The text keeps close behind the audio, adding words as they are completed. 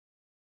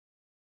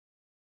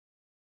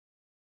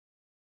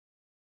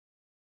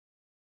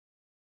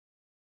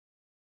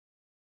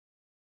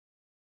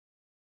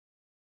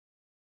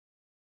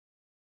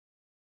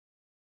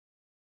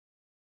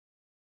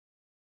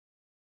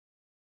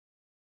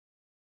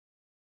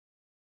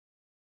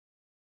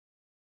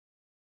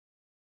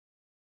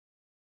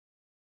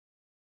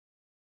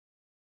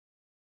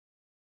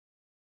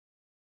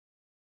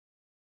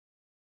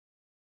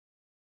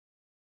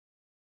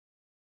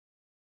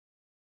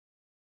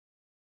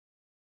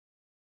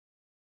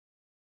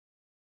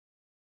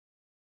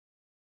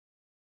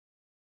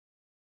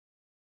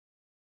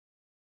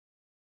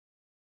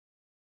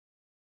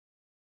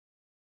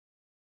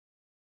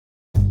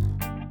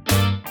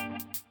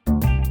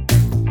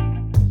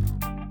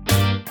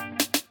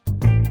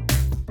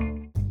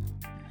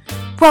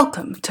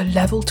Welcome to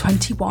Level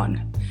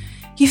 21.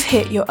 You've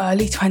hit your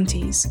early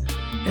 20s.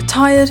 You're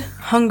tired,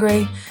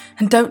 hungry,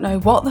 and don't know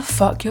what the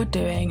fuck you're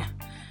doing.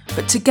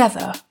 But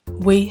together,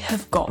 we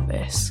have got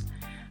this.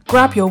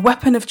 Grab your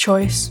weapon of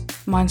choice,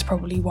 mine's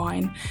probably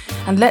wine,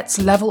 and let's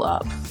level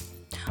up.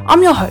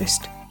 I'm your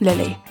host,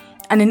 Lily,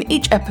 and in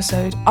each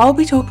episode, I'll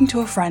be talking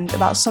to a friend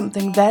about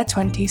something their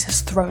 20s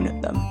has thrown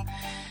at them.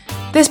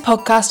 This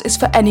podcast is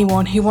for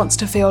anyone who wants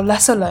to feel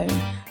less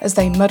alone as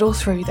they muddle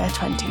through their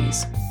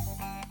 20s.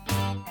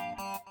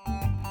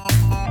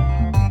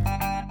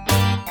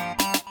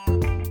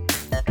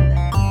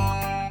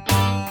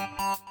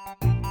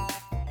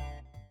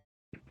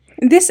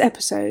 In this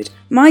episode,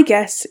 my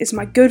guest is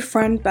my good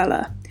friend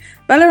Bella.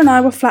 Bella and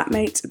I were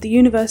flatmates at the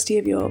University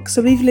of York,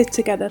 so we've lived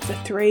together for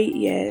 3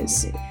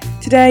 years.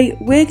 Today,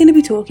 we're going to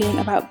be talking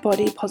about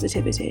body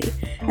positivity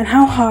and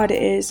how hard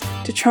it is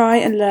to try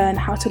and learn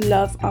how to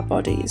love our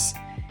bodies.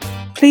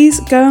 Please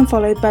go and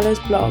follow Bella's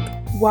blog,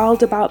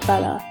 Wild About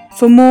Bella,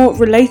 for more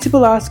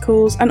relatable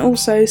articles and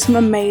also some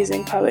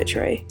amazing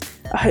poetry.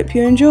 I hope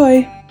you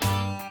enjoy.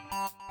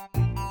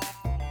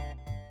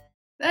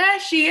 There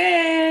she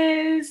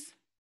is!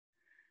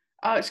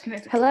 Oh, it's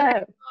connected.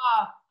 Hello.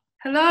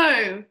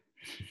 Hello.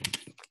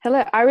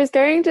 Hello. I was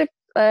going to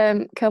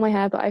curl my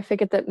hair, but I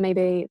figured that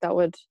maybe that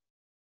would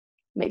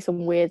make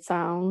some weird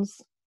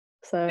sounds.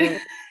 So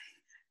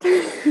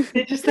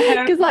It's just the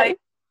hair, like,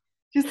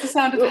 just the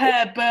sound of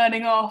hair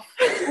burning off.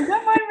 Is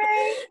that my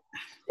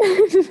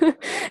me?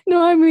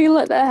 No, I mean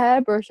like the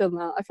hairbrush on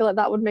that. I feel like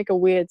that would make a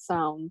weird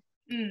sound.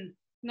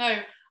 No,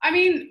 I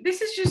mean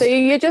this is just. So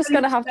you're just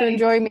gonna have to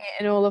enjoy me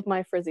in all of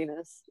my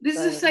frizziness. This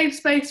is a safe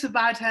space for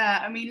bad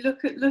hair. I mean,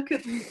 look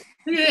at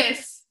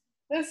this.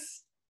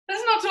 Let's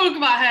not talk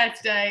about hair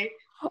today.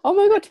 Oh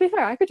my god! To be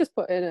fair, I could just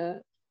put in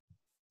a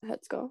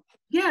headscarf.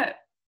 Yeah,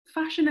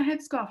 fashion a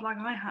headscarf like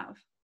I have.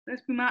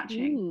 Let's be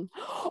matching.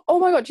 Oh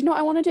my god! Do you know what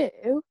I want to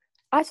do?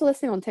 I saw this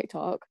thing on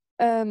TikTok.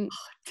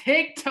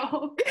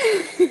 TikTok.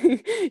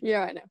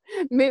 Yeah, I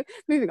know.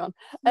 Moving on.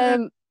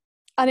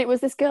 And it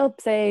was this girl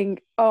saying,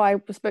 "Oh, I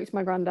spoke to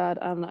my granddad,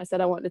 and I said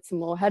I wanted some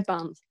more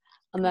headbands."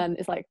 And then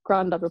it's like,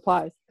 granddad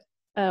replies,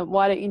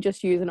 "Why don't you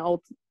just use an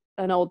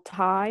old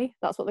tie?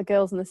 That's what the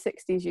girls in the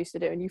 60s used to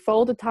do. And you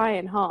fold a tie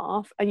in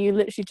half, and you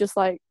literally just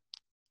like."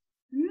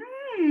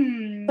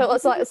 So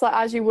it's like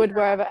as you would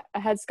wear a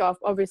headscarf.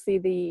 Obviously,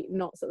 the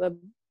knots at the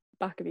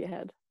back of your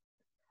head.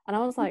 And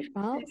I was like,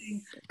 "Well,"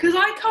 because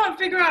I can't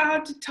figure out how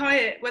to tie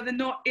it where the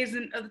knot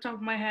isn't at the top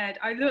of my head.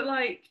 I look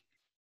like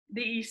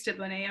the Easter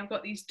Bunny. I've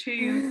got these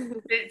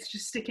two bits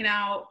just sticking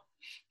out.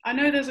 I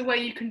know there's a way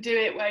you can do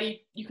it where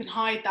you can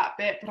hide that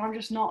bit, but I'm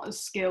just not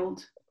as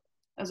skilled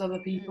as other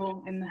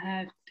people in the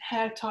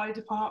hair tie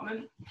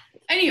department.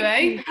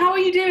 Anyway, how are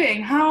you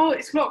doing? How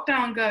is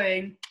lockdown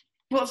going?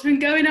 What's been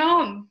going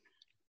on?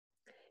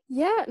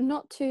 Yeah,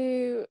 not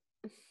too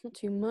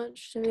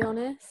much, to be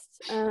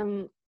honest.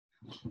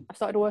 I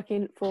started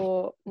working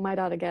for my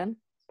dad again.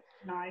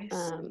 Nice.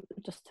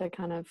 Just to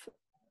kind of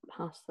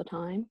pass the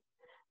time.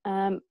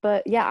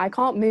 But yeah, I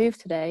can't move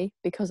today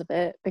because of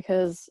it,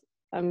 because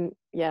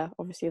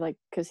obviously, like,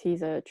 because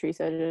he's a tree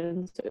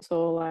surgeon, so it's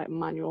all like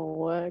manual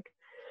work.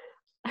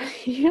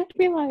 You have to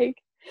be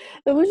like,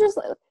 there was just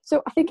like,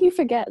 so I think he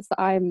forgets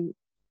that I'm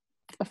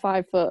a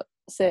 5'6"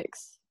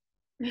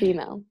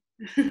 female.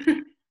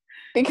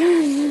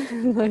 Because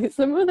like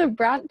some of the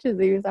branches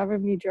he was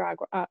having me drag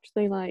were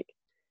actually like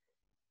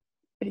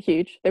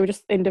huge. They were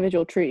just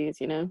individual trees,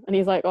 you know. And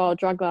he's like, "Oh,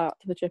 drag that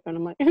to the chipper," and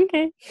I'm like,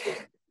 "Okay."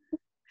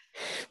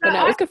 But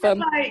no, it was good fun.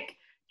 Like,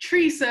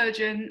 tree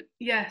surgeon,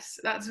 yes,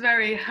 that's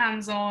very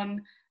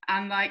hands-on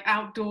and like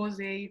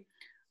outdoorsy.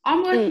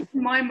 I'm working for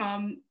my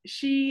mum.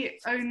 She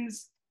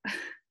owns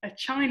a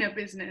China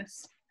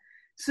business,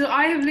 so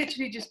I have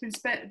literally just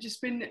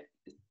been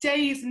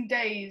days and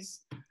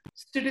days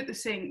stood at the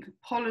sink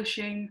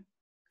polishing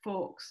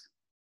forks,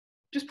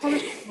 just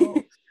polishing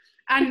forks.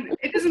 And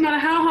it doesn't matter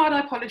how hard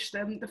I polish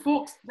them, the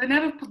forks, they're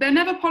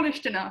never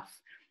polished enough.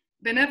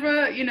 They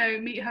never,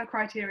 meet her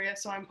criteria,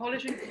 so I'm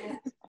polishing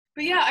forks.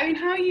 But yeah, I mean,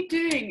 how are you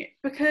doing?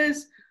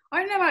 Because I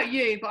don't know about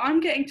you, but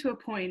I'm getting to a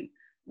point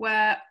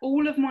where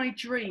all of my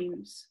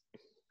dreams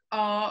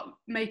are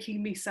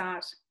making me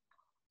sad.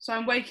 So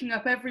I'm waking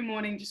up every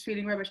morning just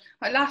feeling rubbish.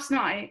 Like last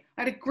night,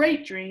 I had a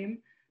great dream,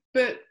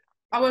 but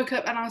I woke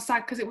up and I was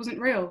sad because it wasn't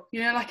real.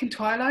 Like in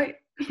Twilight,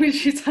 when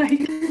she's like,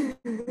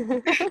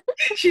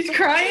 she's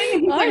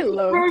crying. I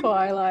love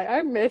Twilight.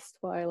 I miss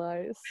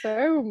Twilight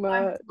so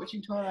much. I'm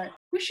watching Twilight.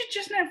 We should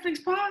just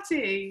Netflix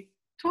party.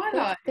 Twilight.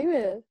 Let's do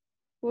it.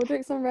 We'll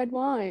drink some red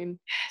wine.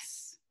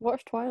 Yes.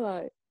 Watch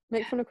Twilight.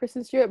 Make fun of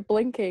Kristen Stewart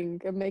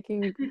blinking and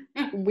making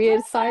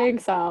weird sighing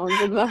sounds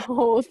in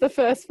the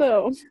first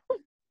film.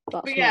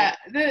 But yeah,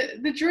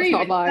 the dream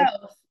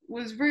itself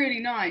was really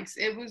nice.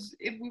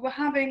 We were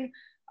having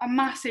a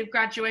massive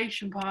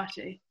graduation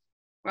party,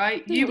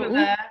 right? You were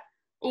there,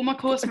 all my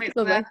course mates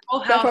were there, whole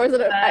house was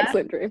there.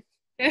 Excellent dream.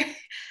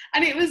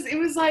 And it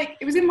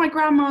was in my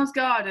grandma's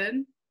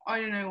garden.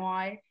 I don't know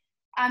why.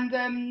 And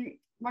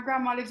my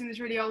grandma lives in this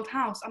really old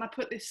house, and I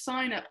put this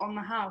sign up on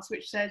the house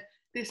which said,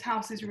 this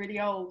house is really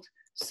old,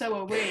 so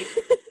are we.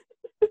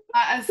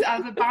 as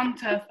a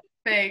banter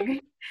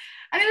thing.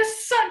 And it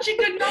was such a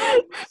good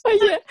night.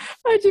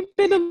 Had you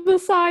been on the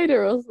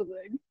cider or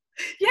something?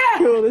 Yeah.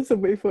 Cool, this will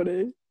be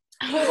funny.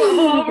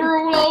 We're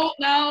all old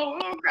now.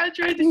 We're all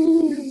graduated. It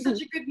was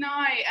such a good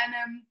night, and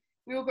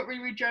we all got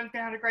really, really drunk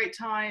and had a great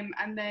time.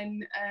 And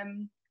then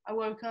I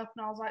woke up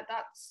and I was like,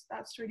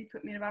 that's really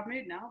put me in a bad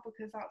mood now,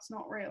 because that's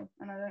not real,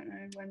 and I don't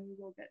know when we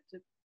will get to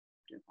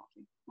do a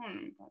party. I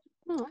don't know, party.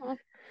 Oh,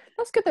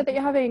 that's good that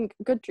you're having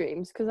good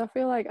dreams, because I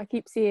feel like I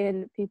keep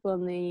seeing people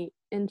on the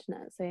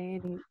internet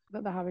saying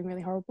that they're having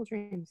really horrible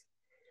dreams.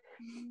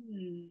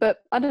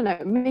 But I don't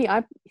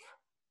know,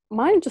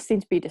 mine just seem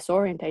to be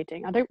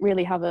disorientating. I don't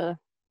really have they're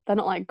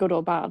not like good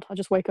or bad. I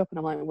just wake up and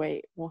I'm like,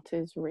 wait, what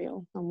is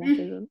real and what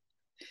isn't?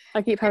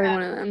 I keep having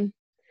one of them.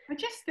 I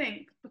just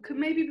think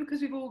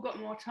because we've all got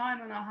more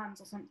time on our hands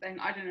or something,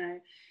 I don't know.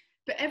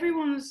 But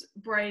everyone's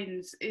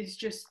brains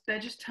they're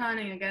just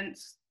turning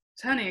against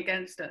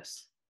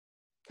us.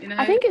 You know?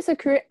 I think it's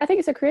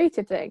a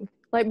creative thing.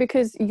 Like,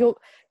 because you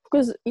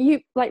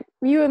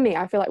and me,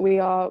 I feel like we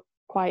are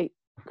quite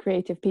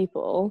creative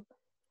people,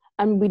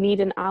 and we need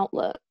an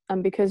outlet.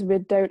 And because we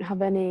don't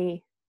have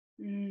any,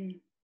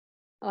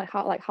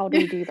 how do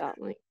we do that?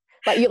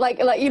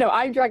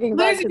 I'm dragging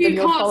those branches of you and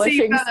you're can't polishing.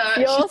 See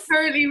Bella, she's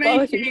currently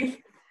making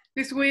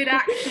this weird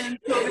action,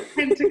 sort of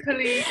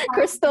tentacly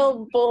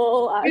crystal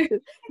ball action.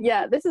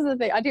 Yeah, this is the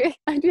thing. I do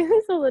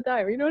this all the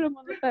time. You know, when I'm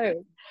on the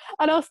phone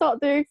and I'll start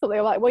doing something,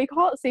 I'm like, well, you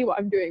can't see what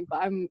I'm doing,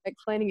 but I'm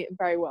explaining it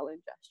very well in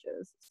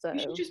gestures. So you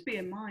should just be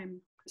a mime.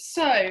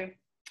 So,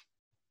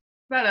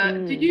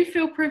 Bella, did you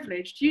feel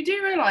privileged? You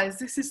do realise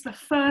this is the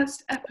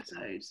first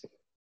episode?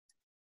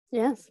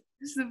 Yes.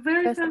 This is the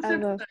very first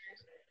episode.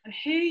 And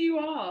here you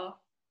are.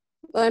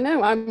 I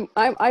know.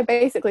 I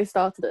basically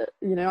started it.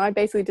 You know, I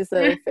basically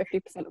deserve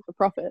 50% of the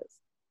profits.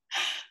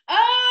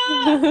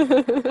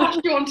 Pass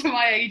you on to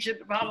my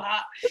agent about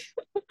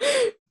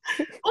that.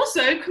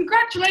 Also,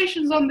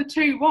 congratulations on the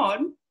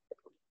 2-1.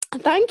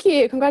 Thank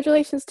you.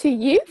 Congratulations to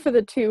you for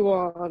the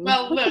 2-1.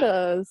 Well, look, at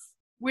us.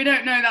 We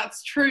don't know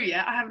that's true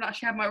yet. I haven't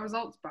actually had my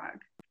results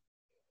back.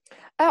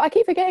 Oh, I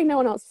keep forgetting no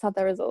one else has had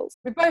their results.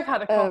 We both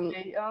had a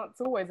coffee. It's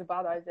always a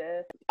bad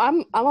idea.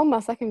 I'm on my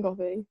second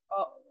coffee.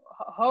 Whoa.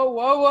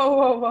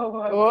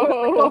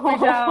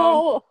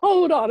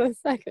 Hold on a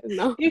second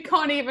now. You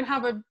can't even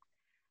have a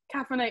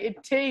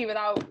caffeinated tea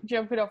without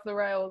jumping off the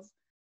rails.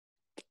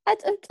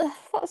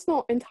 That's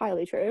not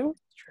entirely true.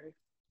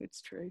 It's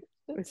true.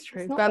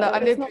 Bella, I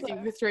lived with you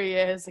for 3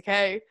 years,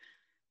 okay?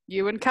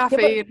 You and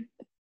caffeine.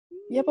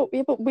 Yeah,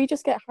 but we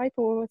just get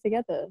hyper when we're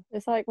together.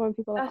 It's like when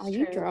people are like, are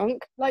you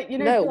drunk? Like, you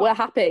know, no, we're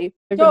happy.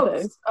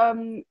 Dogs,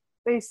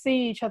 they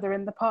see each other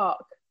in the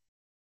park.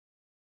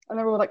 And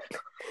they're all like...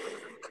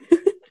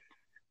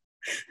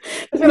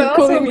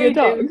 calling me a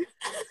dog.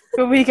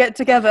 When we get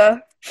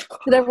together.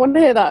 Did everyone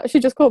hear that? She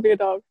just called me a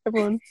dog.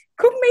 Everyone.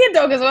 Call me a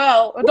dog as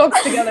well. We're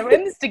dogs together. We're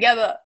in this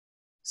together.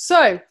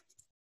 So,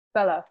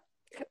 Bella.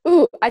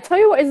 Ooh, I tell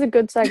you what is a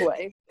good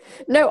segue.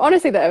 No,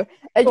 honestly though,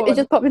 it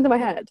just popped into my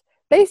head.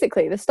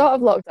 Basically, the start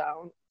of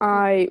lockdown,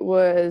 I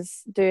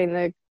was doing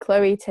the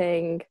Chloe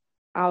Ting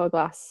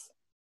Hourglass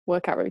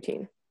workout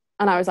routine.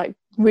 And I was like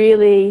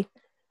really,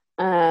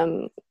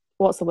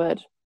 what's the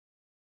word?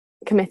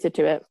 Committed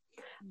to it.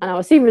 And I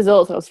was seeing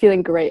results and I was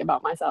feeling great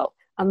about myself.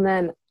 And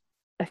then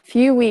a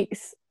few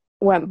weeks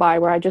went by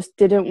where I just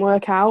didn't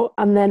work out.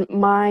 And then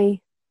my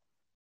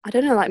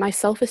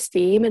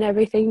self-esteem and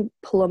everything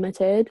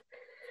plummeted.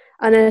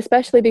 And then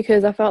especially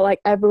because I felt like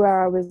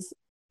everywhere I was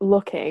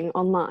looking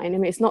online, I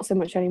mean, it's not so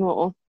much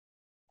anymore,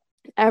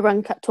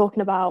 everyone kept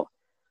talking about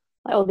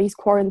like all these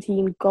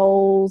quarantine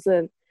goals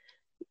and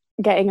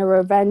getting a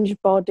revenge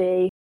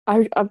body.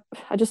 I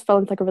just fell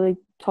into like a really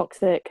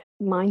toxic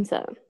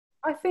mindset.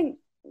 I think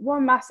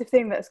one massive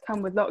thing that's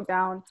come with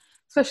lockdown,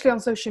 especially on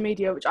social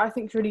media, which I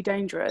think is really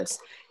dangerous,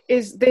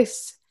 is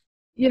this,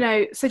 you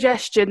know,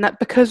 suggestion that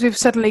because we've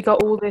suddenly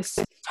got all this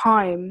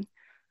time,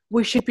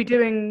 we should be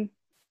doing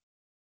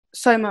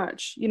so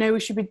much. You know,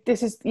 we should be,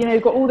 this is, you know,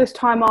 you've got all this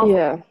time off.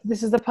 Yeah.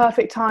 This is the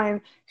perfect time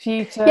for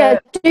you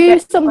to do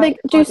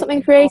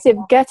something creative,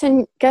 get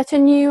a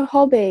new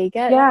hobby,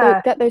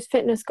 get those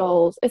fitness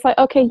goals. It's like,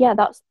 okay, yeah,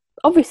 that's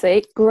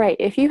obviously great.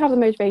 If you have the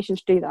motivation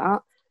to do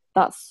that,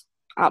 that's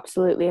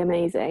absolutely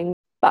amazing.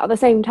 But at the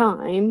same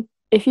time,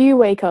 if you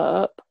wake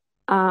up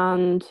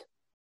and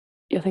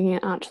you're thinking,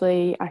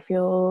 actually, I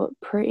feel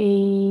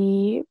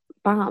pretty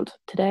bad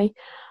today,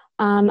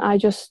 and I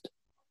just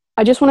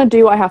want to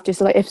do what I have to.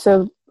 So like,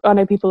 I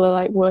know people are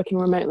like working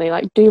remotely,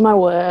 like do my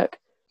work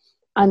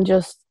and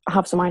just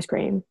have some ice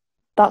cream.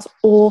 That's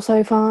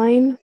also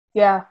fine.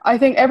 Yeah, I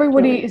think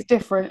everybody is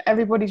different.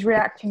 Everybody's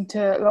reacting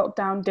to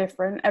lockdown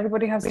different.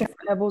 Everybody has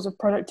different levels of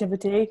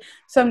productivity.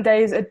 Some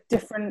days are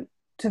different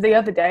to the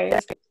other days.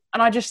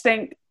 And I just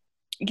think,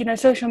 you know,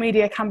 social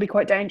media can be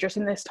quite dangerous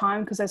in this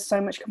time because there's so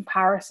much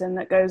comparison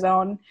that goes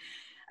on.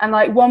 And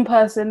like one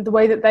person, the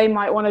way that they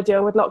might want to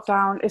deal with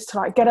lockdown is to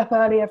like get up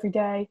early every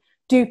day,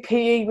 do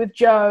PE with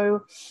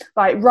Joe,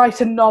 like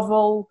write a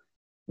novel,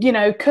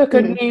 cook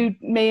a new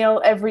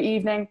meal every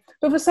evening.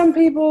 But for some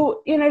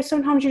people,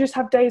 sometimes you just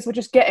have days where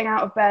just getting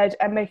out of bed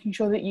and making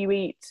sure that you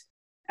eat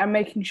and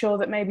making sure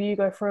that maybe you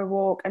go for a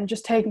walk and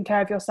just taking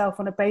care of yourself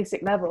on a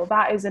basic level,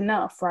 that is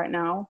enough right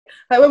now.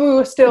 Like when we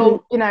were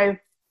still,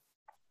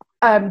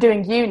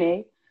 doing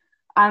uni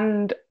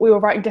and we were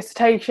writing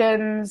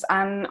dissertations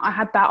and I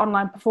had that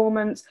online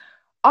performance,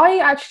 I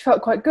actually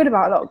felt quite good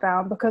about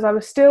lockdown because I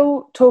was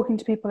still talking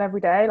to people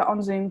every day, like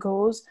on Zoom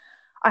calls.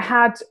 I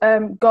had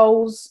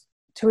goals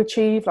to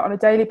achieve like on a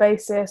daily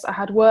basis. I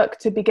had work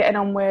to be getting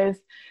on with,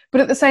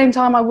 but at the same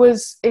time I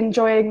was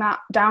enjoying that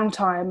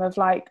downtime of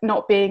like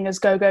not being as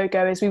go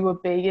as we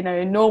would be,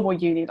 in normal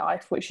uni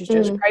life, which is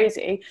just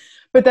crazy.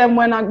 But then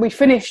when we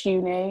finished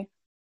uni,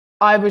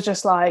 I was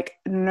just like,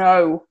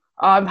 no,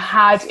 I've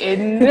had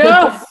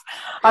enough.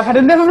 I've had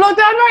enough of lockdown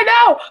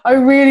right now. I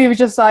really was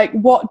just like,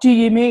 what do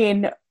you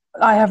mean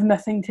I have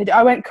nothing to do?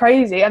 I went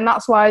crazy, and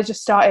that's why I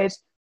just started.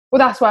 Well,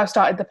 that's why I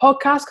started the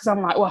podcast, because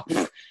I'm like, well,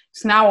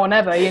 it's now or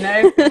never,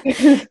 Yeah.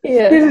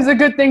 This is a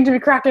good thing to be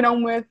cracking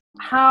on with.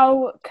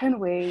 How can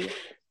we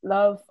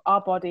love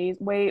our bodies?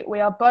 We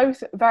are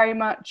both very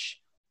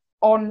much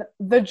on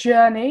the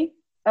journey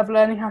of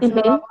learning how to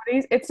love our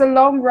bodies. It's a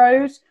long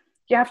road.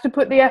 You have to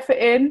put the effort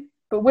in,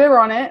 but we're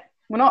on it.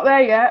 We're not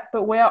there yet,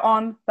 but we're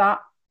on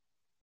that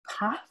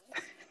path.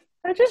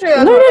 I just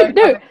realised I'm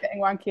getting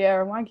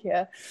wankier and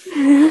wankier.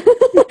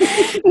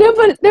 No,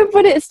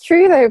 but it's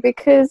true though,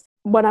 because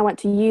when I went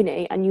to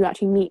uni and you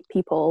actually meet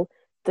people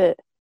that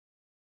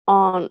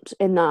aren't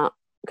in that,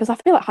 because I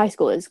feel like high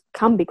school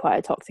can be quite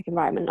a toxic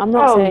environment. I'm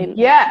not saying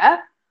yeah.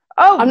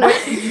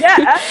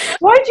 Yeah.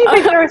 Why do you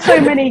think there are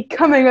so many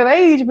coming of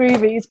age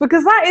movies?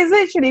 Because that is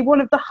literally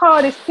one of the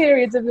hardest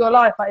periods of your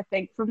life, I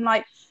think, from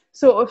like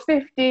sort of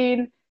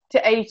 15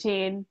 to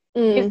 18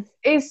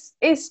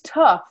 is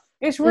tough.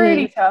 It's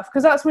really tough,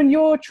 because that's when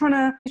you're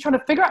trying to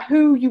figure out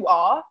who you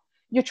are.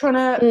 You're trying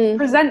to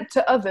present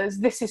to others,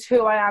 this is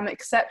who I am,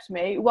 accept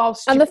me,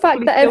 whilst and the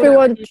fact that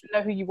everyone don't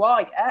know who you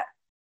are yet.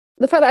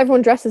 The fact that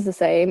everyone dresses the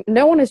same,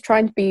 no one is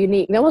trying to be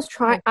unique. No one's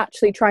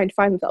actually trying to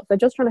find themselves. They're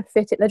just trying to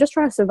fit it. They're just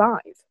trying to survive.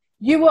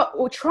 You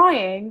are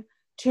trying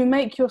to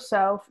make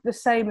yourself the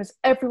same as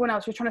everyone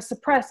else. You're trying to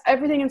suppress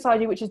everything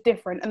inside you which is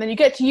different, and then you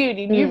get to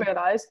uni and you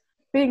realise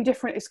being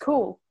different is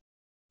cool.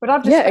 But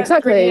I've just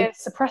spent 3 years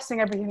suppressing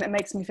everything that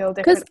makes me feel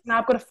different. Now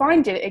I've got to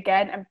find it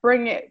again and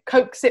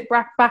coax it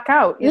back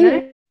out, you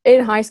know?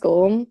 In high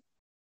school,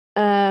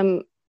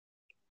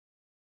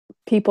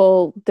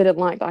 people didn't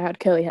like that I had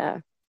curly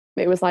hair.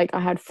 It was like I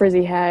had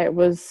frizzy hair. It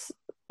was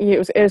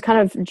kind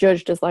of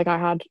judged as like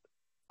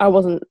I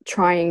wasn't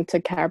trying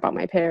to care about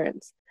my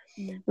appearance.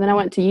 And then I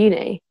went to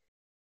uni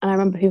and I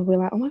remember people being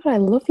like, oh my God, I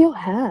love your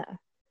hair.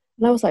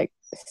 And I was like,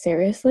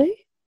 seriously?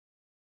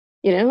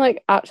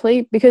 Like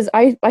actually, because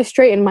I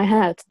straightened my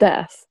hair to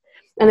death,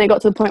 and it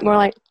got to the point where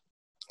like,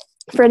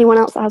 for anyone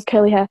else that has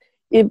curly hair,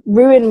 it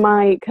ruined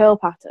my curl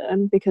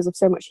pattern because of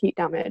so much heat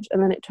damage.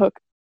 And then it took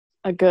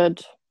a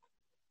good,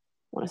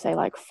 I want to say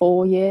like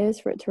 4 years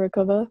for it to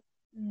recover.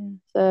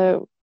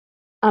 So,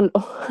 and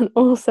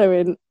also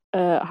in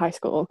high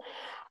school,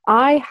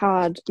 I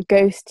had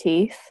ghost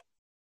teeth.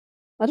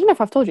 I don't know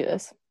if I've told you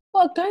this.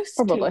 What, ghost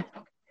Probably.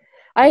 teeth?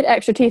 I had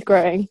extra teeth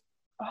growing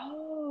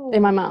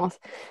in my mouth.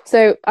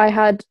 So I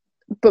had,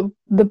 but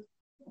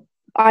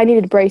I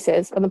needed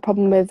braces, and the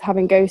problem with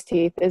having ghost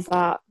teeth is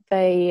that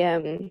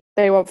they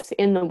were obviously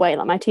in the way.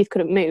 Like my teeth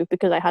couldn't move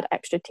because I had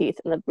extra teeth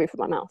in the roof of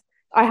my mouth.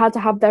 I had to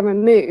have them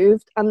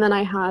removed, and then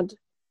I had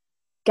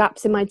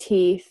gaps in my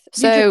teeth.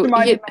 You just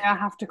reminded me I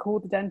have to call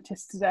the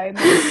dentist today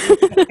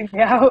and me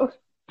out.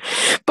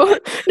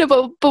 But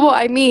what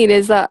I mean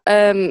is that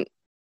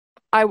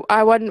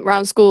I went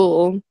around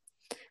school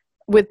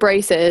with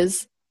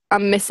braces.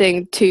 I'm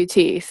missing 2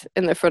 teeth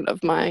in the front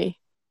of my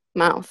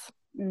mouth.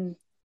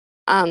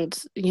 And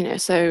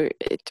so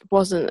it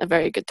wasn't a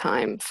very good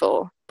time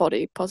for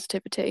body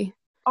positivity.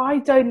 I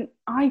didn't,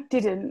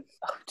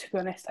 to be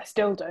honest, I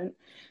still don't.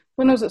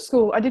 When I was at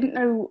school, I didn't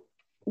know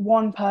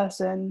one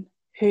person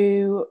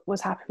who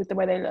was happy with the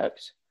way they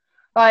looked.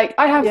 Like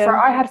I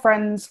had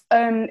friends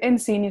in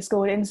senior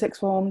school, in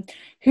sixth form,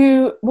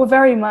 who were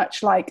very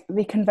much like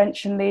the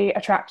conventionally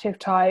attractive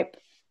type,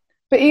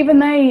 but even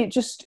they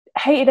just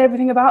hated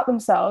everything about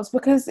themselves,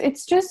 because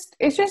it's just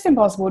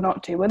impossible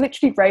not to. We're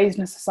literally raised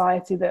in a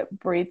society that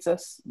breeds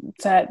us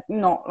to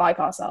not like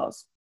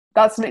ourselves.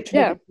 That's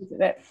literally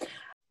it.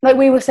 Like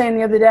we were saying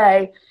the other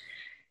day,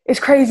 it's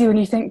crazy when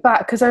you think back,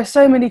 because there are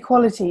so many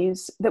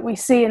qualities that we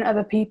see in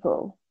other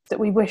people that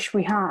we wish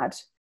we had.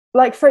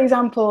 Like, for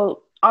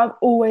example, I've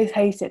always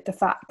hated the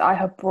fact that I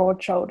have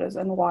broad shoulders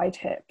and wide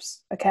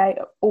hips, okay?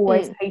 I've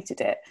always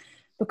hated it,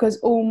 because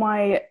all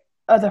my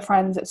other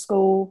friends at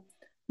school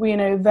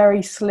were,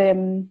 very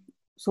slim,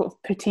 sort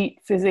of petite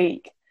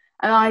physique.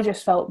 And I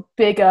just felt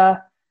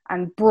bigger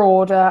and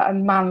broader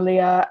and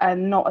manlier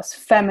and not as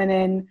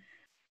feminine.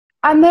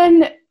 And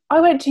then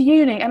I went to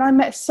uni and I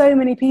met so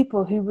many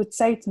people who would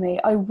say to me,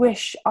 I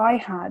wish I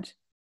had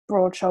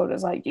broad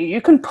shoulders like you.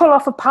 You can pull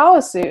off a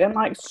power suit and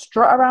like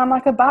strut around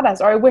like a badass.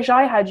 Or I wish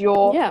I had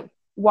your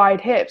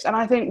wide hips. And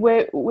I think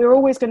we're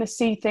always going to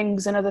see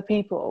things in other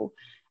people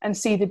and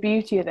see the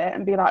beauty of it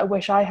and be like, I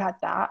wish I had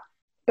that.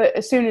 But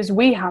as soon as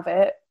we have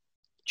it,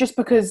 just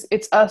because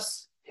it's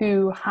us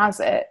who has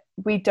it,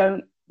 we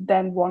don't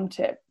then want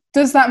it.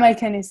 Does that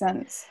make any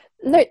sense?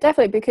 No,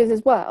 definitely, because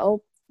as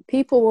well,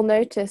 people will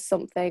notice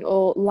something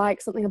or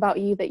like something about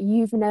you that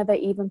you've never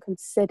even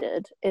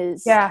considered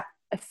is a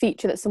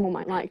feature that someone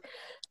might like.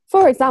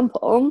 For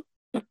example,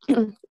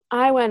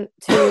 I went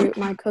to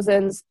my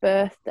cousin's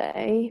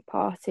birthday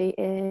party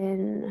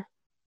in,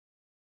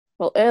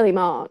 early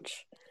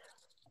March.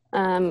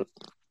 And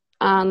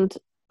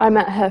I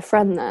met her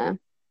friend there.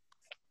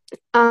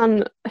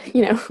 And,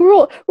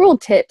 we're all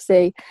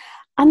tipsy.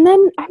 And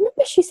then I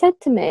remember she said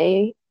to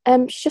me,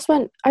 she just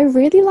went, I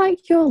really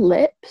like your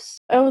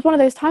lips. It was one of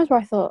those times where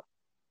I thought,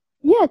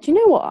 yeah, do you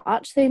know what?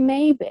 Actually,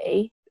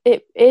 maybe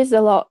it is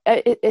a lot.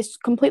 It's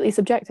completely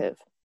subjective.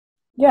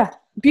 Yeah,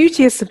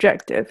 beauty is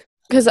subjective.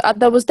 Because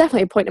there was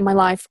definitely a point in my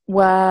life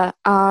where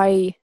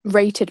I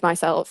rated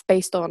myself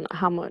based on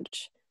how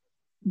much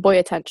boy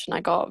attention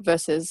I got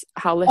versus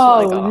how little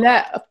I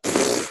got.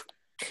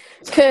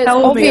 Because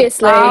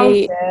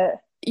obviously,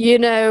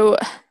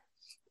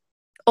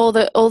 all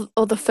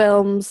the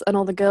films and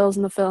all the girls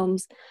in the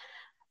films,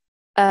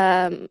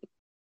 they're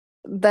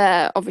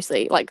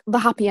obviously like the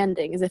happy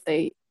ending is if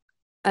they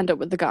end up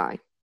with the guy.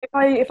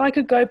 If I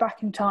could go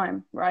back in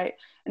time, right,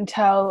 and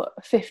tell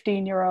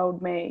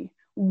 15-year-old me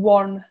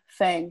one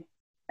thing,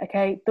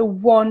 okay, the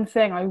one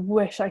thing I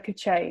wish I could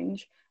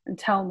change and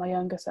tell my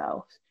younger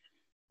self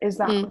is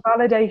that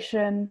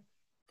validation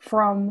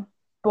from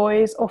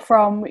boys or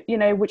from,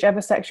 whichever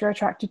sex you're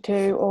attracted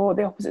to or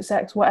the opposite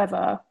sex,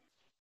 whatever,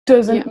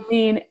 doesn't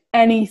mean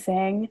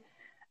anything,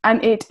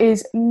 and it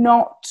is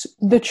not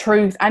the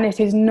truth, and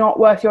it is not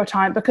worth your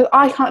time. Because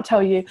I can't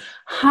tell you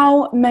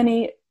how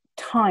many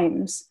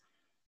times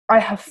I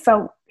have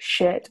felt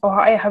shit or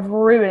I have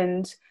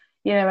ruined,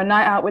 a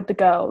night out with the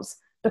girls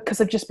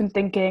because I've just been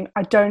thinking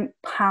I don't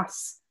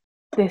pass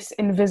this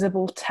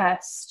invisible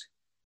test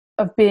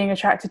of being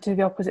attracted to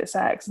the opposite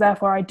sex,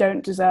 therefore I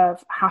don't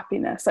deserve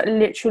happiness. Like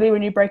literally,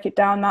 when you break it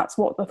down, that's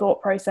what the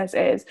thought process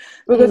is.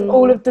 Because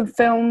all of the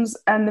films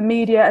and the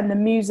media and the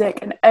music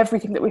and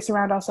everything that we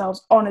surround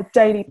ourselves on a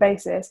daily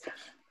basis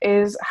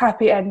is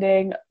happy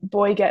ending,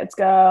 boy gets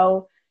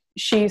girl,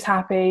 she's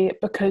happy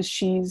because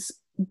she's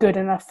good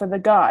enough for the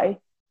guy,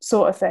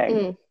 sort of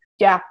thing.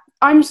 Yeah,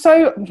 we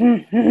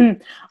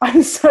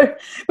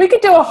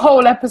could do a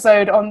whole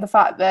episode on the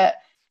fact that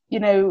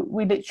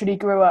we literally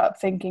grew up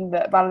thinking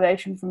that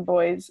validation from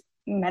boys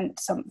meant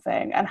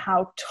something and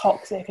how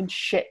toxic and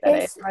shit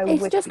that is.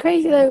 It's just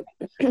crazy though,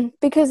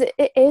 because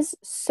it is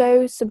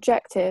so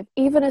subjective.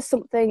 Even as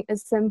something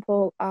as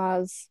simple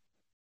as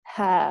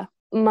hair.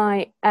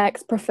 My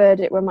ex preferred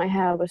it when my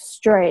hair was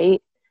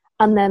straight,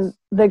 and then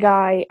the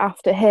guy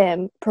after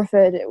him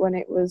preferred it when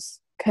it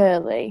was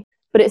curly.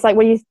 But it's like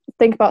when you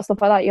think about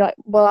stuff like that, you're like,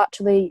 well,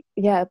 actually,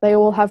 yeah, they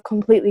all have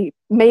completely...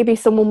 Maybe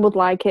someone would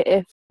like it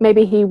if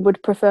maybe he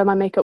would prefer my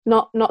makeup.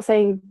 Not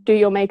saying do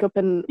your makeup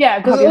and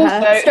have your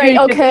hair straight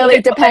or curly,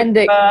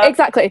 depending.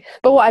 Exactly.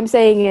 But what I'm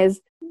saying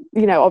is,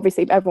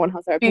 obviously everyone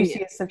has their opinion.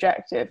 Beauty is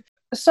subjective.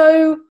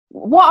 So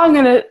what I'm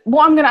gonna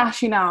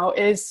ask you now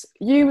is,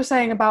 you were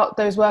saying about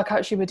those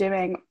workouts you were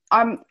doing.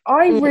 I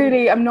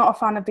really am not a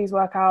fan of these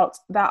workouts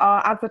that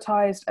are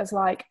advertised as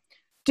like,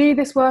 do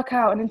this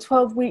workout and in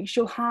 12 weeks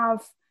you'll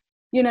have,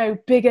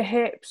 bigger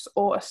hips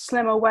or a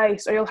slimmer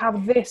waist, or you'll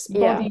have this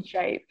body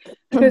shape.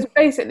 Because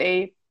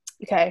basically,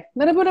 okay, a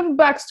little bit of a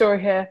backstory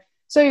here.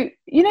 So,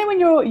 when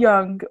you're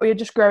young or you're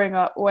just growing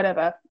up or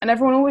whatever, and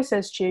everyone always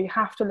says to you, you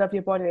have to love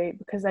your body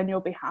because then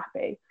you'll be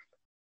happy.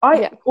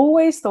 I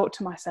always thought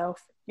to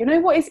myself,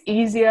 what is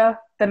easier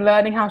than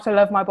learning how to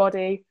love my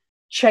body?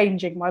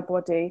 Changing my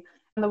body.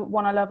 And the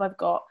one I love I've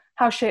got.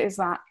 How shit is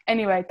that?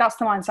 Anyway, that's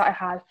the mindset I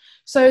had.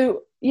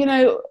 So,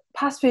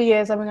 past few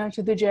years I've been going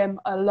to the gym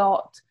a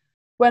lot.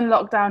 When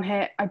lockdown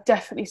hit, I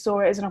definitely saw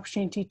it as an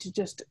opportunity to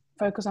just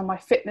focus on my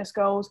fitness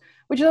goals,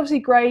 which is obviously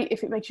great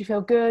if it makes you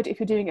feel good, if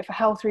you're doing it for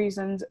health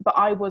reasons, but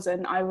I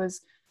wasn't. I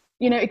was,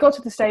 it got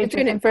to the stage...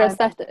 You're doing it for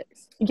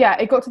aesthetics. Yeah,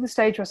 it got to the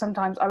stage where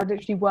sometimes I would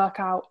literally work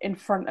out in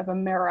front of a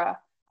mirror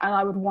and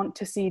I would want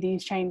to see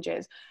these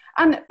changes.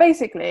 And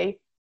basically,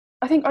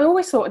 I think I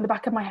always thought in the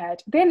back of my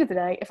head, at the end of the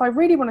day, if I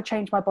really want to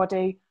change my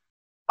body,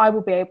 I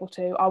will be able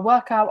to. I'll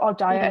work out, I'll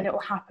diet, and it will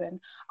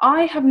happen.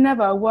 I have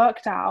never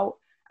worked out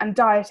and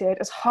dieted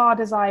as hard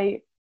as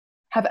I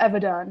have ever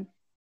done.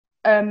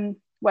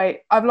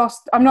 Wait, I'm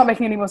not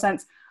making any more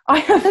sense. No,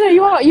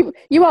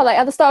 you are like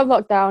at the start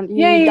of lockdown,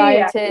 you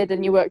dieted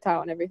and you worked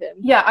out and everything.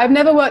 Yeah, I've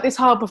never worked this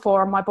hard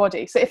before on my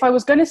body. So if I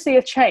was going to see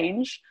a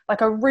change,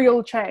 like a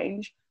real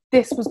change,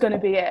 this was going to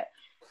be it.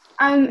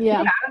 And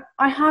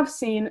I have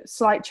seen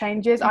slight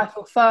changes. I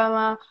feel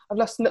firmer. I've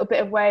lost a little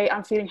bit of weight.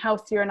 I'm feeling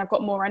healthier and I've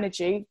got more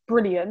energy.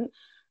 Brilliant.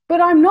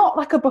 But I'm not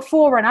like a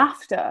before and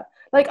after.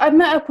 Like, I've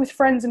met up with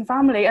friends and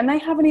family and they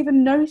haven't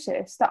even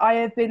noticed that I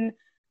have been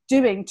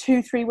doing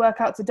 2-3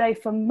 workouts a day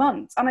for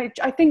months. And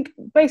I think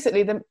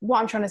basically what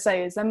I'm trying to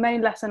say is the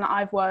main lesson that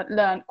I've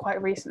learned quite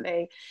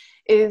recently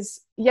is,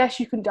 yes,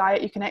 you can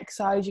diet, you can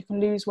exercise, you can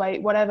lose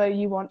weight, whatever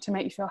you want to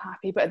make you feel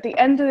happy. But at the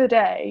end of the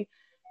day,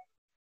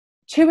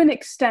 to an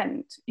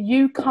extent,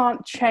 you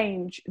can't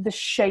change the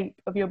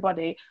shape of your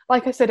body.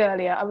 Like I said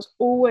earlier, I was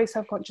always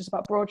self-conscious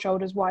about broad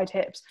shoulders, wide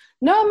hips.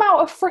 No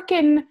amount of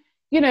freaking,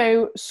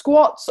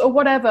 squats or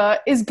whatever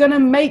is going to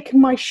make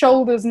my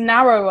shoulders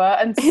narrower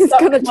and it's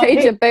going to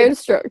change your bone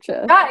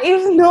structure. That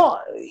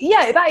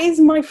is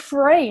my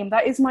frame.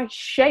 That is my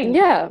shape.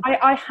 Yeah.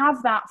 I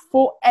have that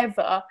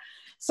forever.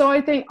 So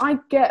I think I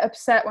get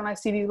upset when I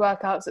see these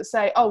workouts that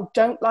say, oh,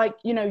 don't like,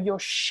 your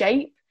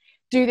shape.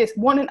 Do this.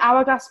 Want an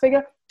hourglass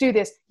figure? Do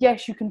this.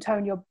 Yes, you can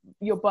tone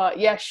your butt.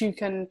 Yes, you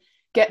can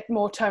get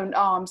more toned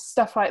arms,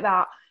 stuff like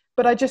that.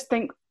 But I just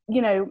think,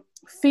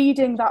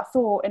 feeding that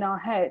thought in our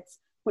heads,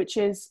 which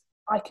is,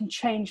 I can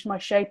change my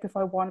shape if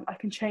I want, I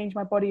can change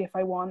my body if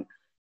I want,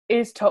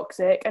 is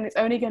toxic. And it's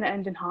only going to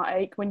end in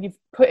heartache when you've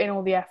put in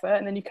all the effort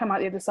and then you come out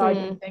the other side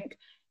and you think,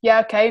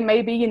 yeah, okay,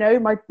 maybe,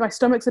 my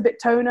stomach's a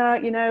bit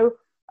toner,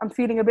 I'm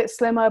feeling a bit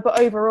slimmer, but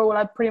overall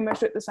I pretty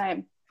much look the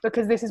same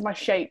because this is my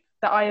shape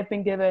that I have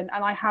been given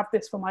and I have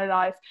this for my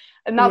life.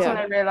 And that's when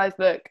I realized,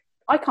 look,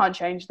 I can't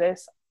change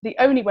this. The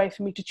only way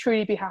for me to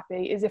truly be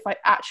happy is if I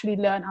actually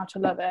learn how to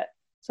love it.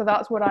 So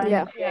that's what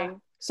I'm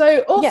doing.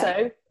 So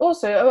also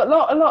a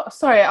lot.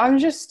 Sorry, I'm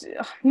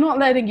not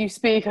letting you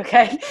speak,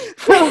 okay?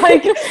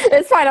 But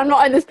it's fine. I'm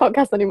not in this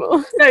podcast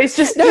anymore. No, it's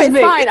just it's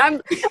me.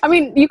 Fine. I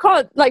mean, you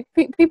can't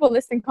people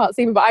listening can't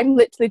see me, but I'm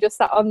literally just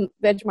sat on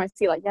the edge of my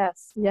seat, like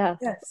yes.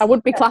 I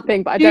would be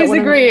clapping, but I don't. She's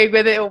agreeing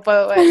with it all,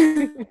 by the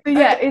way. But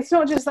yeah, it's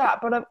not just that,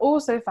 but I've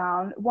also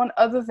found one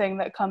other thing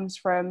that comes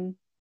from,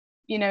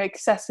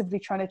 excessively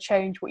trying to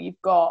change what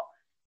you've got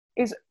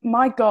is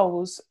my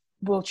goals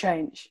will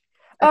change.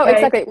 Oh,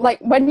 exactly. Like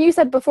when you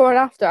said before and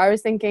after, I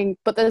was thinking,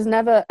 but there's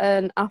never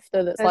an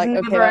after that's there's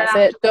okay, that's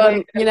it,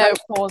 done.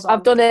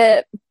 I've done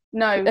it.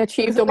 No,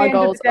 achieved all my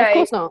goals. Of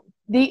course not.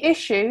 The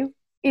issue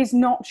is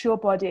not your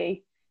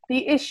body.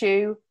 The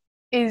issue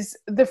is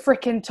the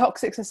freaking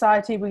toxic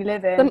society we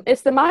live in.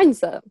 It's the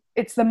mindset.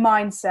 It's the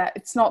mindset.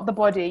 It's not the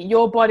body.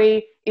 Your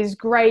body is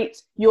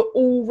great. You're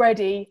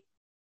already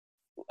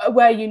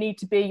where you need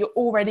to be. You're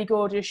already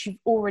gorgeous. You've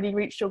already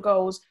reached your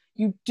goals.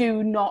 You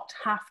do not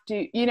have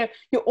to, you're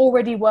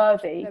already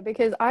worthy.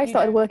 Because I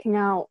started working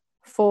out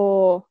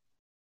for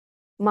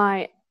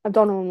my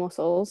abdominal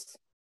muscles.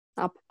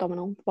 Well,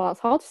 it's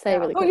hard to say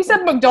really quickly. You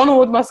said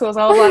McDonald's muscles.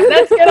 I was like,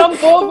 let's get on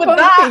board with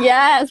that.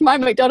 Yes, my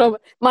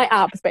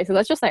abs, basically.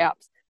 Let's just say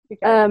abs.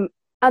 Okay.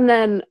 And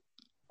then,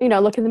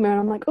 look in the mirror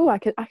and I'm like, oh, I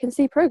can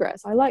see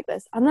progress. I like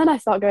this. And then I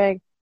start going,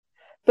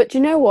 but do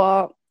you know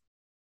what?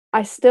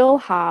 I still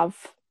have,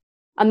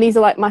 and these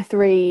are like my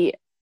 3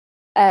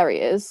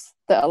 areas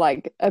that are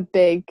like a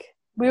big.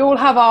 We all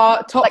have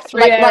our top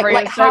 3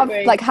 areas, have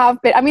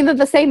been. I mean, they're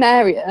the same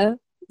area.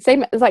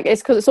 Same.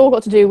 It's because it's all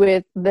got to do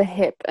with the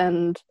hip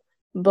and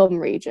bum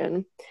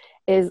region.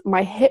 Is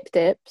my hip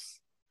dips,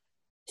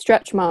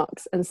 stretch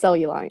marks, and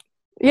cellulite.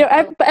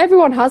 But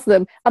everyone has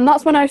them, and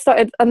that's when I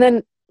started. And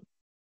then,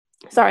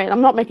 sorry,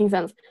 I'm not making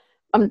sense.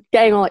 I'm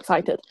getting all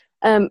excited.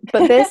 But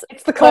this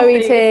it's the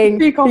Chloe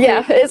Ting,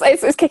 yeah,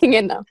 it's kicking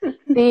in now.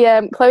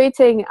 The Chloe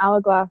Ting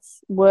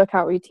Hourglass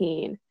workout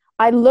routine.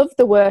 I love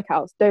the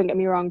workouts, don't get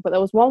me wrong, but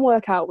there was one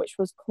workout which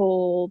was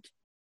called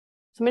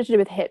something to do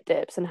with hip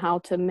dips and how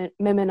to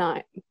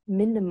minimize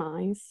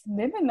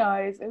hip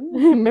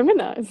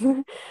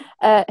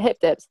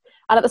dips.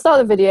 And at the start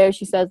of the video,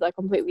 she says they're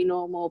completely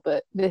normal,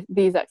 but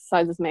these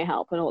exercises may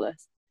help and all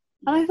this.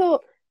 And I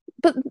thought,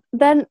 but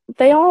then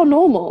they are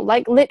normal.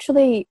 Like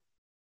literally,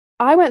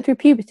 I went through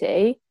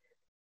puberty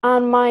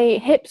and my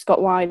hips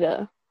got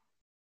wider,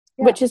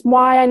 which is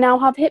why I now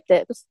have hip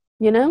dips,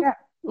 Yeah.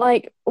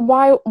 Like,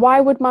 why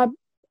would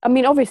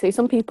obviously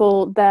some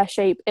people, their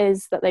shape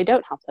is that they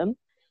don't have them,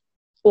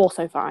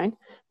 also fine.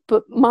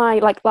 But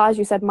as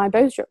you said, my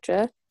bone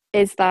structure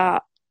is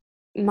that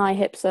my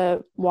hips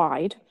are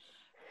wide.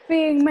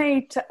 Being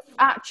made to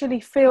actually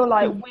feel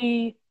like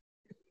we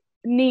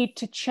need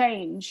to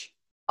change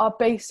our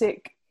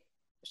basic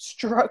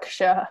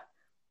structure.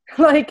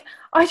 Like,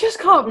 I just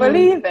can't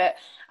believe it.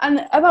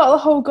 And about the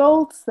whole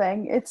goals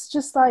thing, it's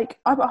just like,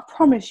 I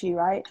promise you,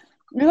 right?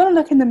 You're going to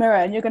look in the mirror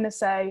and you're going to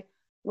say,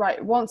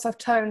 right, once I've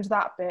toned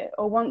that bit,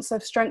 or once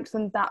I've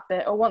strengthened that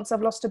bit, or once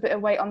I've lost a bit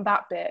of weight on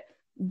that bit,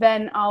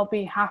 then I'll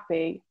be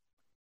happy.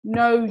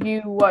 No,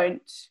 you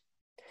won't.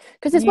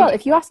 Because as well,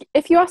 if you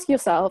ask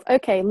yourself,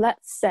 okay,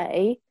 let's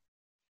say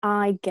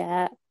I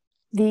get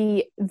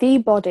the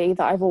body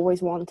that I've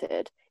always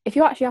wanted. If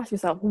you actually ask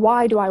yourself,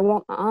 why do I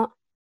want that?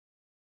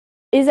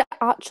 Is it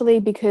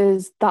actually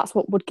because that's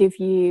what would give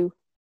you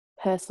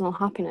personal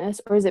happiness,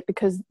 or is it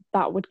because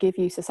that would give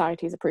you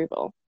society's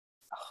approval?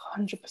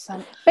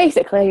 100%.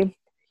 Basically,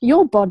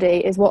 your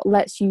body is what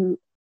lets you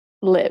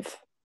live.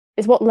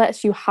 It's what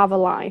lets you have a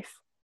life,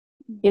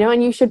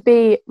 and you should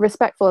be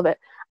respectful of it.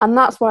 And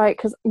that's why,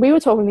 because we were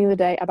talking the other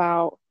day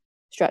about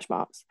stretch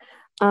marks,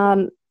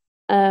 and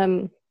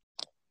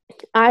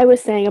I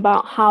was saying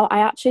about how I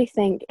actually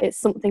think it's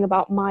something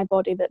about my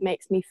body that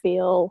makes me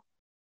feel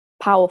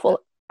powerful.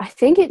 I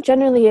think it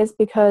generally is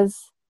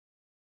because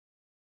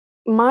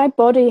my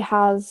body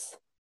has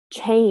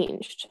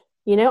changed.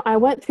 You know, I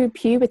went through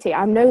puberty.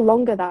 I'm no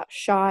longer that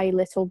shy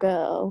little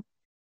girl.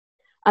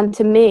 And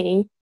to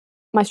me,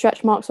 my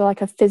stretch marks are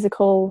like a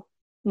physical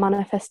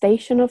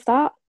manifestation of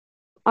that.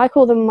 I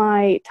call them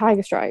my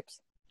tiger stripes.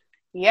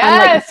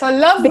 Yes, I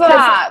love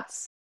that.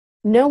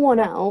 No one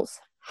else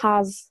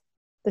has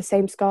the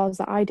same scars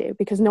that I do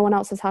because no one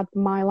else has had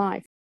my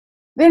life.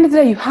 At the end of the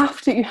day, you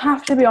have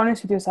to be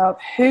honest with yourself.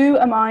 Who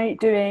am I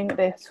doing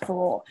this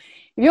for?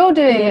 If you're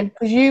doing it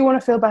because you want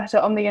to feel better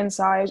on the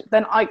inside,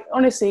 then I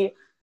honestly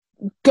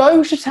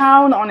go to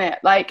town on it.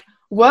 Like,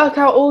 work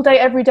out all day,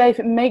 every day if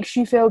it makes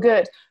you feel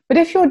good. But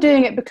if you're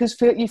doing it because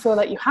you feel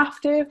like you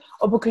have to,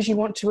 or because you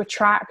want to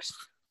attract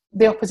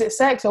the opposite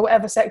sex or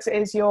whatever sex it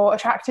is you're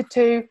attracted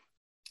to,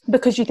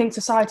 because you think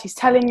society's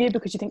telling you,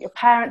 because you think your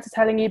parents are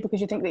telling you,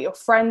 because you think that your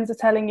friends are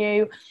telling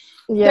you,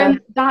 then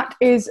that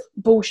is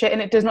bullshit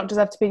and it does not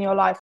deserve to be in your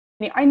life.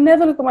 I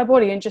never look at my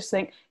body and just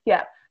think,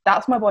 yeah,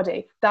 that's my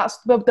body. That's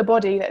the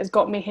body that has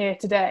got me here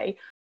today.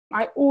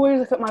 I always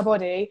look at my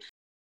body.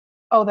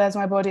 Oh, there's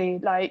my body.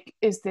 Like,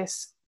 is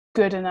this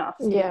good enough?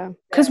 Yeah.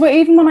 Because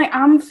even when I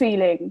am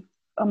feeling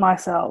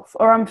myself,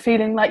 or I'm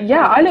feeling like,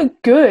 yeah, I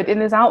look good in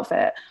this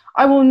outfit,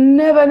 I will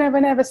never,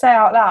 never, never say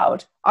out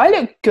loud, I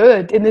look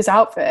good in this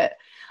outfit.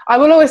 I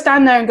will always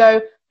stand there and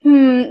go,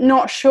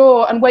 not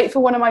sure, and wait for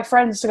one of my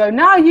friends to go,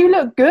 no, you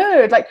look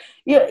good. Like,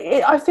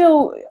 yeah, I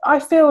feel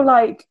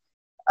like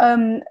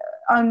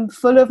I'm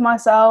full of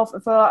myself. I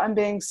feel like I'm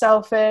being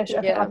selfish.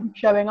 I feel like I'm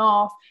showing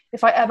off.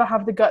 If I ever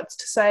have the guts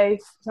to say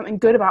something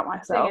good about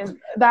myself,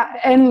 that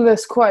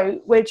endless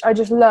quote, which I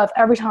just love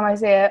every time I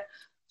see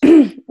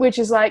it, which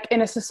is like,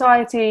 in a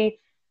society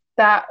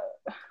that,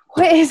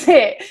 what is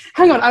it?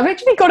 Hang on, I've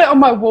actually got it on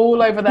my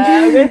wall over there.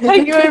 I'm going to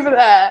take you over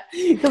there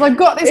because I've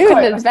got this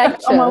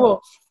quote on my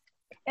wall.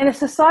 In a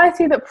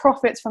society that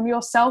profits from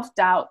your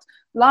self-doubt,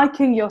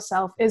 liking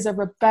yourself is a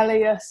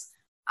rebellious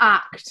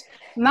act.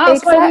 And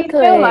that's why we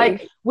feel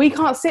like we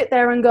can't sit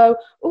there and go,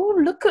 oh,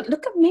 look at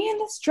me in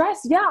this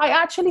dress. Yeah, I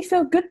actually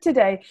feel good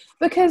today.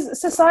 Because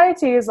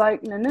society is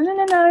like,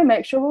 no,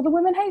 make sure all the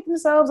women hate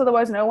themselves,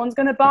 otherwise no one's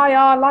going to buy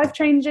our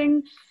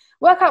life-changing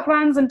workout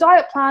plans and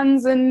diet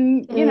plans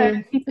and, you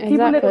know, people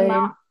live in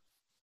that.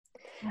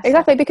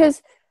 Exactly,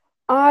 because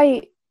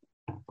I'd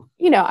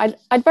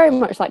very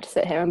much like to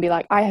sit here and be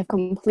like, I have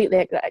completely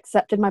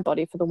accepted my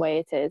body for the way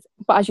it is.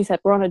 But as you said,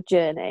 we're on a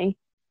journey.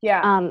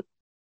 Yeah.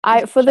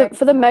 For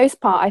the most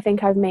part, I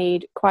think I've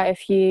made quite a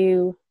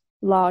few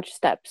large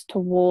steps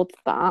towards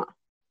that.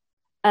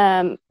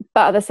 But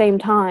at the same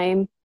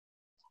time,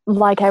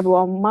 like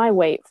everyone, my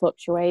weight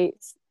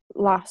fluctuates.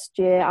 Last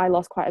year, I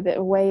lost quite a bit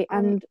of weight,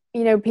 and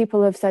you know,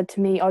 people have said to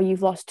me, "Oh,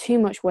 you've lost too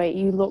much weight.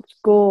 You looked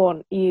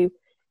gaunt. You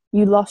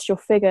lost your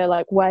figure.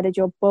 Like, where did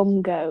your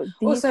bum go?"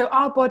 Also,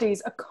 our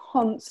bodies are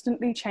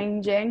constantly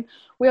changing.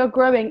 We are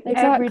growing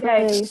every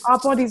day. Our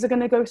bodies are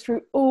going to go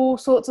through all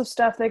sorts of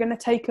stuff. They're going to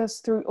take us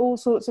through all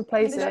sorts of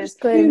places.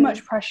 Too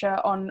much pressure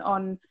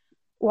on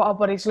what our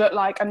bodies look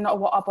like and not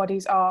what our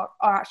bodies are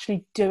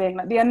actually doing.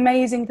 Like, the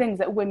amazing things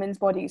that women's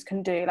bodies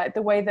can do, like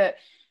the way that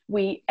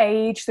we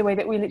age, the way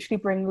that we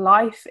literally bring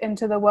life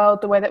into the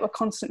world, the way that we're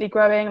constantly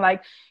growing.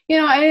 Like, you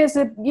know, it is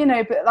but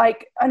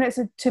like, and it's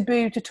a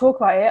taboo to talk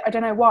about it. I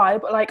don't know why,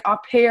 but like, our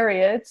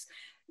periods,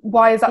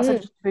 why is that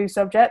such a taboo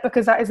subject?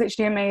 Because that is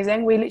literally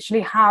amazing. We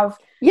literally have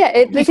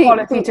the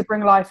quality to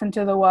bring life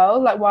into the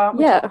world. Like, why aren't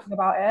we talking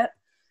about it?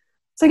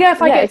 So yeah,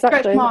 if I get a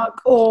stretch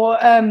mark or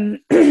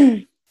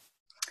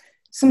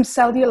some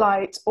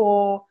cellulite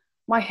or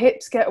my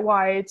hips get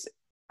wide,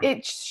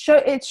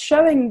 it's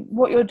showing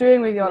what you're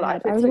doing with your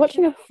life. I was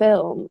watching a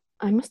film.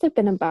 I must have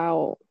been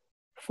about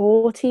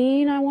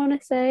 14, I want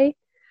to say,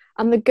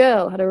 and the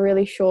girl had a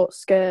really short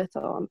skirt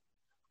on,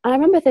 and I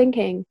remember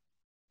thinking,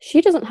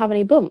 she doesn't have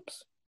any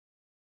bumps.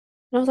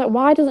 And I was like,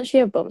 why doesn't she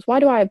have bumps? Why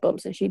do I have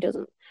bumps and she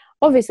doesn't?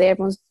 Obviously,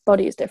 everyone's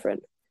body is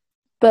different,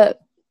 but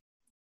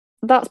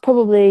that's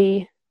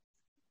probably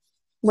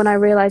when I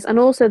realised, and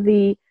also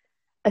the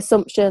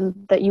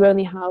assumption that you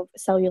only have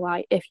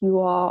cellulite if you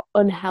are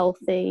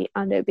unhealthy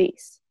and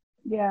obese.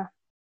 Yeah.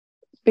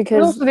 Because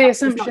and also the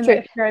assumption that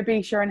if you're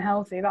obese, you're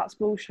unhealthy. That's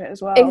bullshit as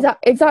well.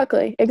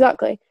 Exactly.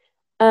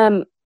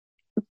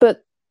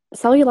 But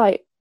cellulite,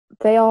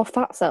 they are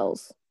fat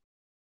cells.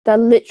 They're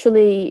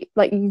literally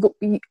like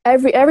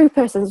every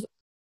person's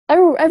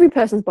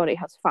body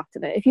has fat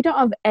in it. If you don't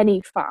have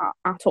any fat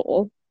at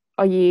all,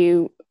 are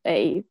you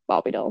a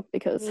Barbie doll?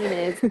 Because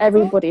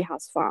everybody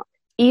has fat.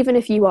 Even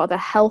if you are the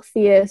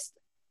healthiest,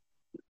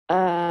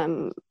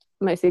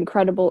 most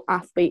incredible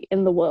athlete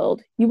in the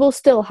world, you will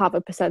still have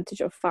a percentage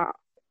of fat.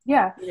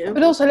 Yeah,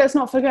 but also let's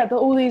not forget that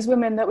all these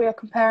women that we are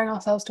comparing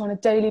ourselves to on a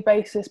daily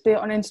basis, be it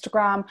on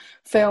Instagram,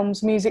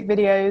 films, music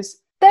videos,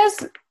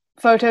 there's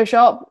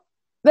Photoshop,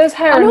 there's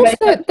hair and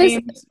makeup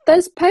teams.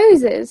 There's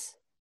poses.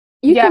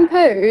 You can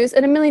pose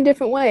in a million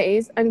different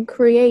ways and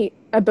create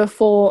a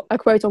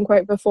quote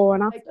unquote before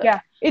and after.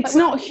 Yeah, it's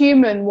not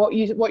human what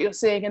you're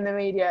seeing in the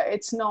media.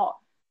 It's not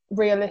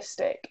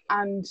realistic,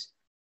 and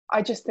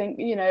I just think,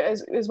 you know,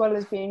 as well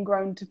as being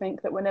grown to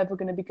think that we're never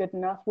going to be good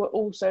enough, we're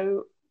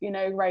also, you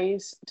know,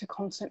 raised to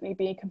constantly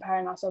be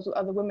comparing ourselves with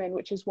other women,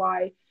 which is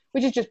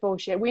just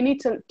bullshit. We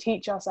need to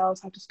teach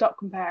ourselves how to stop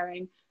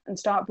comparing and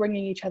start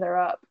bringing each other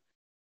up.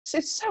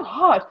 It's so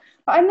hard.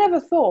 But I never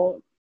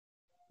thought,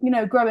 you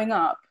know, growing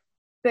up,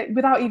 that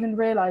without even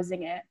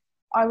realizing it,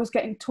 I was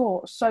getting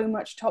taught so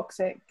much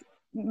toxic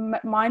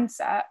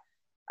mindset,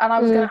 and I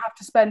was going to have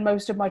to spend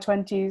most of my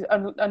 20s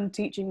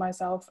unteaching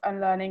myself and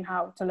learning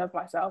how to love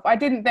myself. I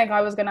didn't think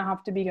I was going to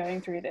have to be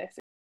going through this.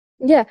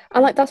 Yeah,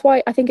 and like that's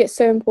why I think it's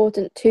so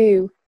important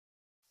to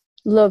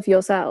love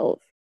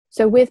yourself.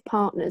 So with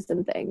partners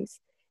and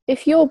things,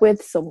 if you're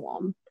with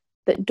someone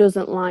that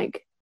doesn't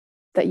like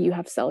that you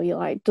have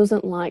cellulite,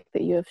 doesn't like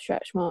that you have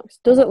stretch marks,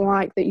 doesn't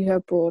like that you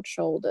have broad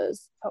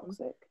shoulders,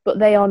 Toxic, but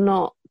they are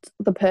not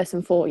the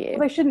person for you.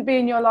 Well, they shouldn't be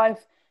in your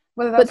life,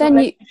 whether that's a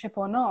relationship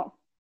or not.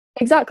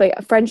 Exactly,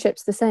 a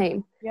friendship's the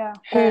same. Yeah,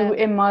 who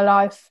in my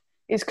life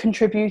is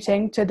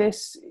contributing to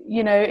this,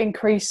 you know,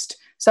 increased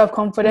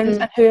self-confidence,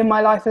 and who in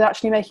my life is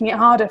actually making it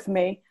harder for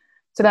me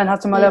to learn how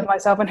to love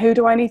myself, and who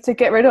do I need to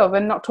get rid of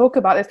and not talk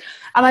about this.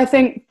 And I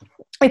think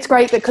it's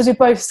great that, because we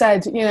both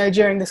said, you know,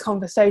 during this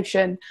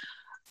conversation,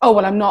 oh,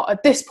 well, I'm not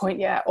at this point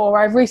yet, or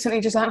I've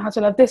recently just learned how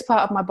to love this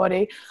part of my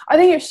body. I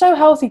think it's so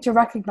healthy to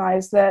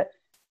recognize that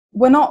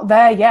we're not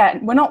there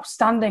yet. We're not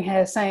standing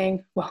here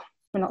saying, well,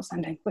 we're not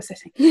standing, we're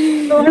sitting.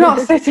 But we're not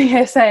sitting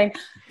here saying,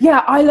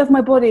 yeah, I love my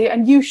body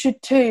and you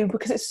should too,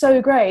 because it's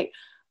so great.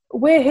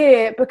 We're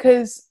here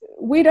because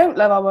we don't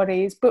love our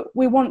bodies, but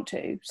we want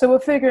to. So we're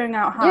figuring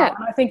out how. Yeah.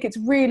 And I think it's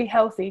really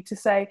healthy to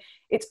say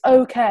it's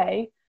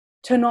okay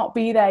to not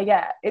be there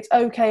yet. It's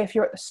okay if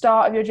you're at the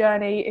start of your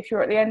journey, if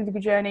you're at the end of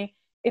your journey.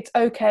 It's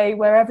okay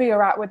wherever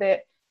you're at with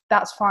it,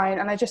 that's fine.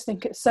 And I just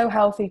think it's so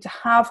healthy to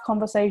have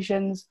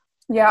conversations.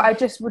 Yeah, I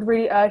just would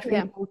really urge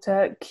people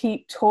to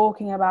keep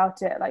talking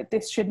about it. Like,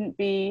 this shouldn't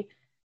be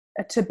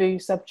a taboo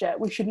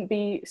subject. We shouldn't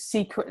be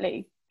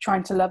secretly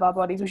trying to love our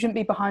bodies. We shouldn't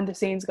be behind the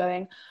scenes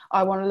going,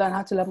 I want to learn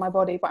how to love my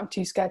body, but I'm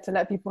too scared to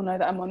let people know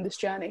that I'm on this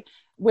journey.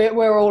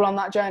 We're all on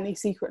that journey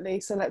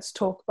secretly. So let's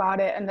talk about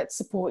it and let's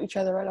support each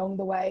other along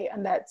the way,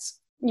 and let's,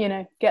 you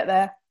know, get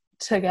there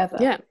together.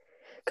 Yeah,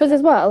 because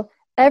as well,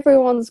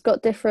 everyone's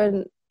got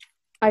different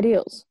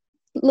ideals.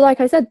 Like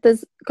I said,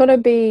 there's gonna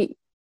be,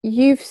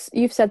 you've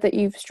said that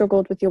you've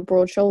struggled with your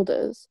broad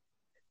shoulders,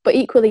 but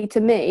equally to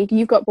me,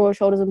 you've got broad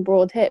shoulders and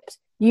broad hips.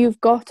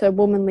 You've got a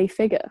womanly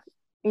figure.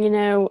 You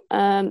know,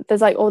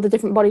 there's like all the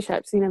different body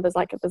shapes. You know, there's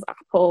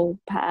apple,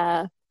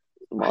 pear.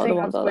 What I other think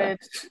ones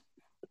that's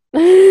are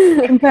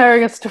weird.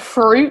 Comparing us to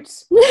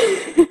fruits.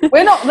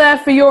 We're not there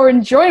for your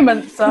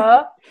enjoyment,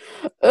 sir.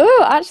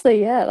 Oh,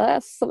 actually, yeah,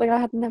 that's something I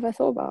had never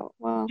thought about.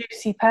 Wow.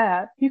 Juicy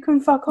pear. You can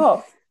fuck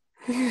off.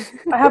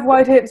 I have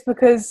wide hips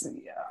because,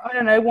 I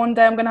don't know, one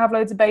day I'm going to have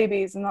loads of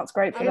babies and that's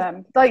great for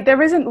them. Like,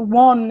 there isn't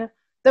one,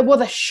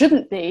 there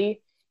shouldn't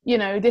be, you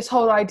know, this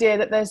whole idea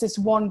that there's this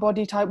one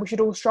body type we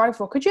should all strive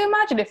for. Could you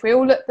imagine if we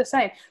all looked the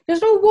same?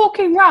 Just all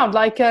walking around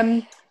like,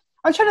 I'm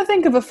trying to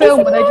think of a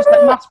film where they just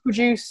like mass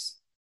produce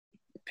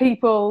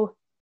people.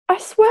 I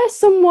swear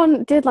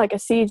someone did like a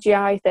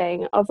CGI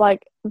thing of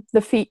like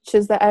the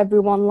features that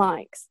everyone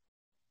likes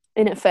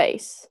in a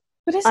face,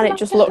 and it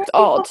just looked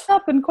odd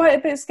up and quite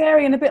a bit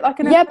scary and a bit like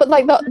an but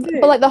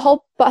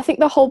I think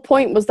the whole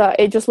point was that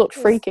it just looked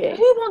freaky. Who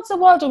wants a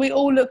world where we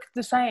all look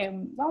the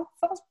same?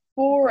 That's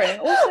boring.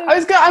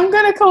 Also, I'm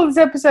going to call this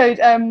episode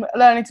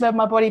 "Learning to Love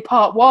My Body"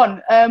 Part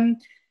 1. I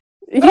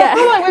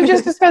feel like we've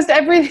just discussed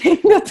everything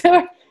we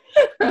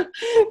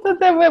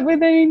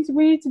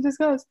need to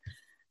discuss.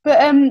 But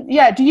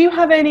do you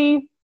have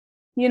any,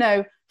 you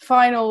know,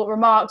 final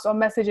remarks or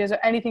messages or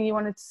anything you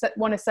want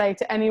to say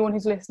to anyone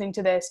who's listening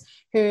to this,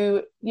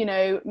 who, you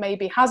know,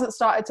 maybe hasn't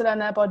started to learn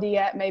their body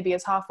yet, maybe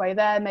is halfway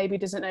there, maybe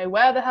doesn't know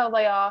where the hell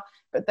they are,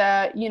 but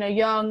they're, you know,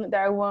 young,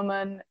 they're a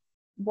woman.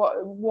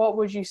 What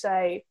would you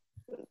say?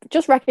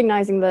 Just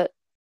recognizing that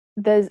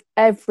there's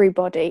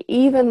everybody,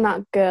 even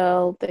that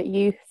girl that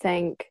you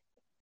think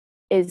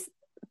is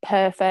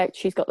perfect,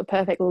 she's got the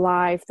perfect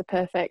life, the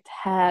perfect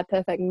hair,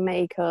 perfect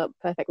makeup,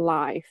 perfect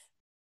life,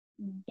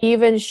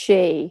 even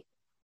she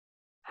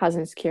has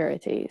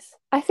insecurities.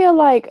 I feel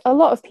like a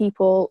lot of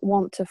people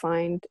want to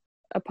find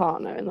a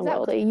partner in the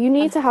world. You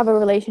need to have a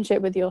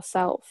relationship with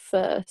yourself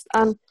first,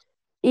 and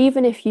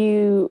even if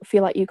you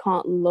feel like you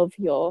can't love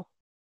your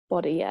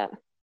body yet,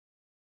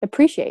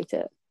 appreciate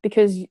it,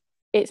 because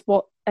it's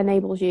what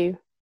enables you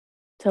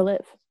to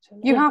live.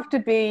 You have to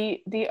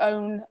be the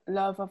own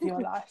love of your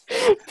life.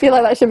 I feel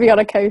like that should be on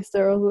a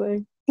coaster or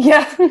something.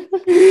 Yeah.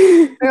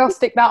 Maybe I'll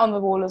stick that on the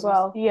wall as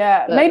well.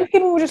 Yeah. Maybe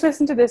people will just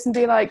listen to this and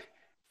be like,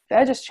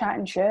 they're just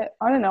chatting shit.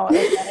 I don't know what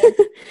they're saying.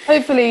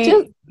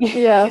 Hopefully,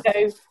 you know,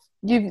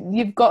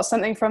 you've got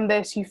something from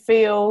this. You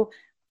feel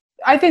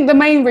I think the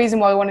main reason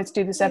why I wanted to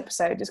do this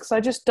episode is because I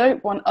just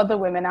don't want other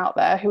women out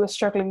there who are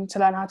struggling to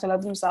learn how to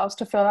love themselves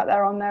to feel like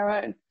they're on their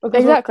own.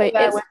 Because Exactly. we're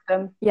there with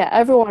them. Yeah,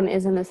 everyone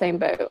is in the same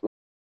boat.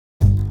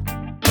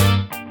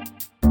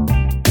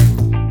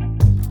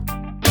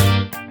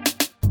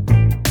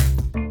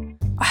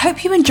 I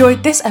hope you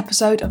enjoyed this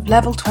episode of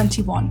Level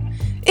 21.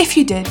 If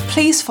you did,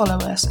 please follow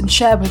us and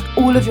share with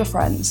all of your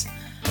friends.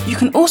 You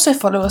can also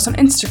follow us on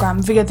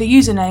Instagram via the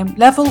username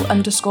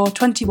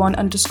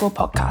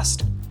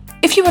level_21_podcast.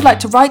 If you would like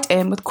to write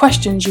in with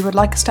questions you would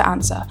like us to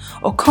answer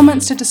or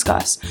comments to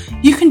discuss,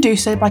 you can do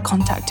so by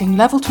contacting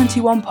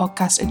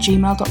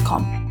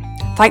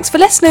level21podcast@gmail.com. Thanks for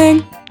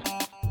listening!